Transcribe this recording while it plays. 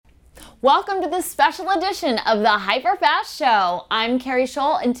Welcome to this special edition of the Hyperfast Show. I'm Carrie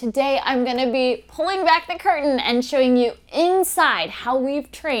Scholl, and today I'm going to be pulling back the curtain and showing you inside how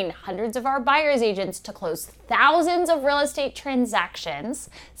we've trained hundreds of our buyer's agents to close thousands of real estate transactions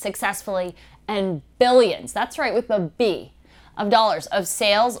successfully and billions, that's right, with a B, of dollars of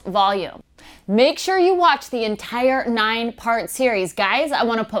sales volume. Make sure you watch the entire 9-part series. Guys, I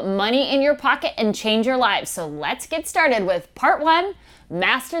want to put money in your pocket and change your lives. So let's get started with part 1,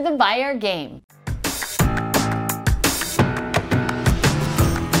 Master the Buyer Game.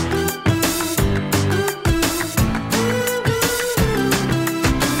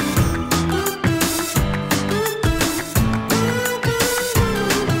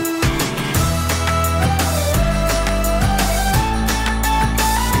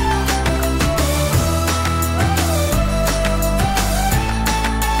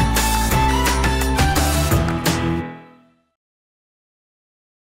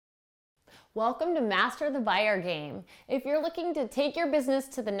 Welcome to Master the Buyer Game. If you're looking to take your business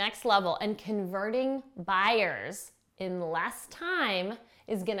to the next level and converting buyers in less time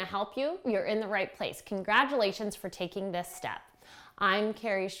is going to help you, you're in the right place. Congratulations for taking this step. I'm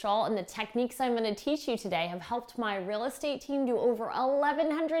Carrie Scholl, and the techniques I'm going to teach you today have helped my real estate team do over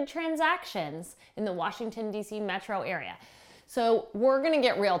 1,100 transactions in the Washington, D.C. metro area. So we're going to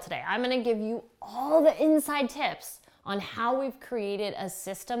get real today. I'm going to give you all the inside tips on how we've created a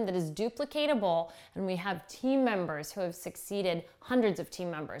system that is duplicatable, and we have team members who have succeeded, hundreds of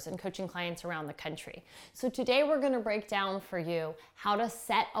team members, and coaching clients around the country. So today we're going to break down for you how to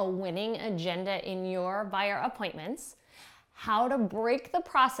set a winning agenda in your buyer appointments, how to break the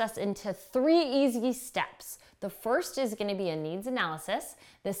process into 3 easy steps. The first is going to be a needs analysis.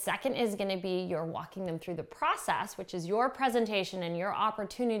 The second is going to be you're walking them through the process, which is your presentation and your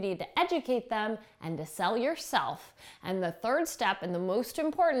opportunity to educate them and to sell yourself. And the third step, and the most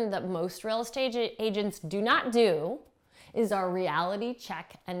important that most real estate agents do not do, is our reality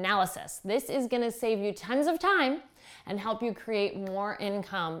check analysis. This is going to save you tons of time and help you create more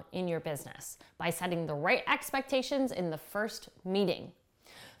income in your business by setting the right expectations in the first meeting.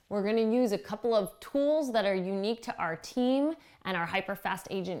 We're going to use a couple of tools that are unique to our team and our Hyperfast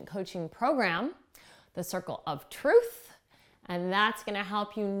Agent Coaching Program, the Circle of Truth, and that's going to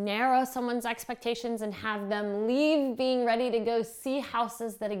help you narrow someone's expectations and have them leave being ready to go see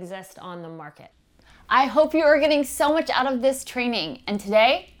houses that exist on the market. I hope you are getting so much out of this training, and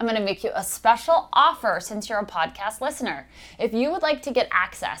today I'm going to make you a special offer since you're a podcast listener. If you would like to get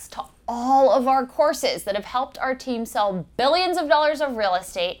access to all of our courses that have helped our team sell billions of dollars of real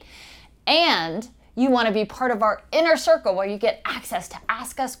estate, and you want to be part of our inner circle where you get access to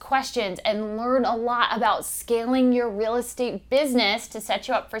ask us questions and learn a lot about scaling your real estate business to set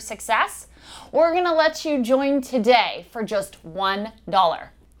you up for success, we're going to let you join today for just $1.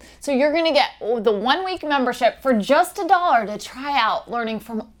 So you're going to get the 1-week membership for just $1 to try out learning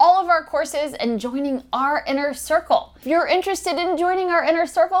from all of our courses and joining our inner circle. If you're interested in joining our inner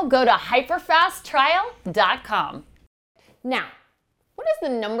circle, go to hyperfasttrial.com. Now, what is the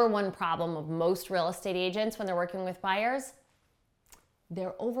number one problem of most real estate agents when they're working with buyers?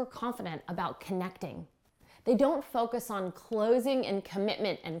 They're overconfident about connecting. They don't focus on closing and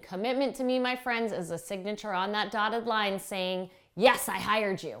commitment. And commitment to me, my friends, is a signature on that dotted line saying, yes, I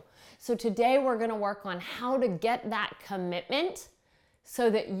hired you. So today we're going to work on how to get that commitment so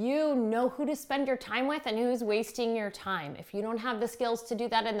that you know who to spend your time with and who's wasting your time. If you don't have the skills to do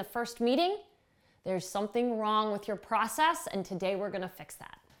that in the first meeting, there's something wrong with your process, and today we're going to fix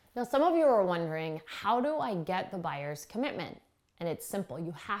that. Now, some of you are wondering, how do I get the buyer's commitment? And it's simple.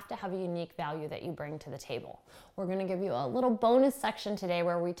 You have to have a unique value that you bring to the table. We're going to give you a little bonus section today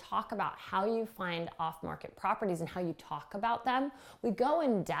where we talk about how you find off-market properties and how you talk about them. We go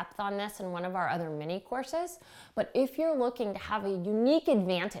in depth on this in one of our other mini courses. But if you're looking to have a unique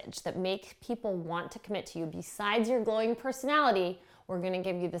advantage that makes people want to commit to you besides your glowing personality, we're going to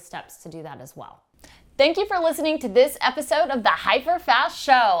give you the steps to do that as well. Thank you for listening to this episode of the Hyperfast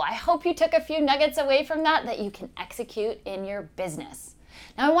Show. I hope you took a few nuggets away from that you can execute in your business.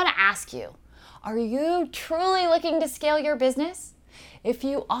 Now I want to ask you, are you truly looking to scale your business? If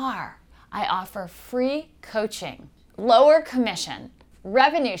you are, I offer free coaching, lower commission,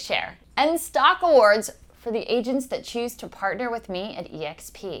 revenue share, and stock awards for the agents that choose to partner with me at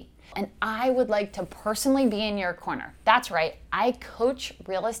eXp. And I would like to personally be in your corner. That's right, I coach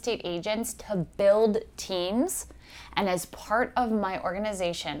real estate agents to build teams. And as part of my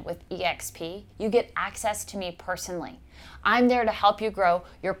organization with eXp, you get access to me personally. I'm there to help you grow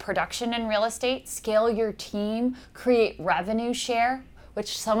your production in real estate, scale your team, create revenue share,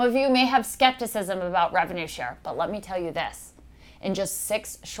 which some of you may have skepticism about revenue share, but let me tell you this. In just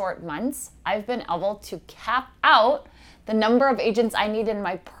 6 short months, I've been able to cap out the number of agents I need in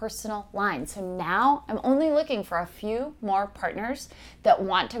my personal line. So now I'm only looking for a few more partners that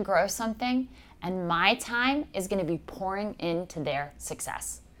want to grow something, and my time is going to be pouring into their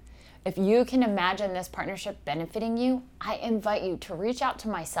success. If you can imagine this partnership benefiting you, I invite you to reach out to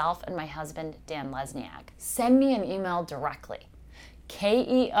myself and my husband, Dan Lesniak. Send me an email directly,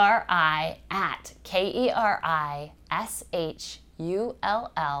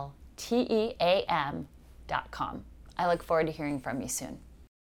 KERISHULLTEAM.com. I look forward to hearing from you soon.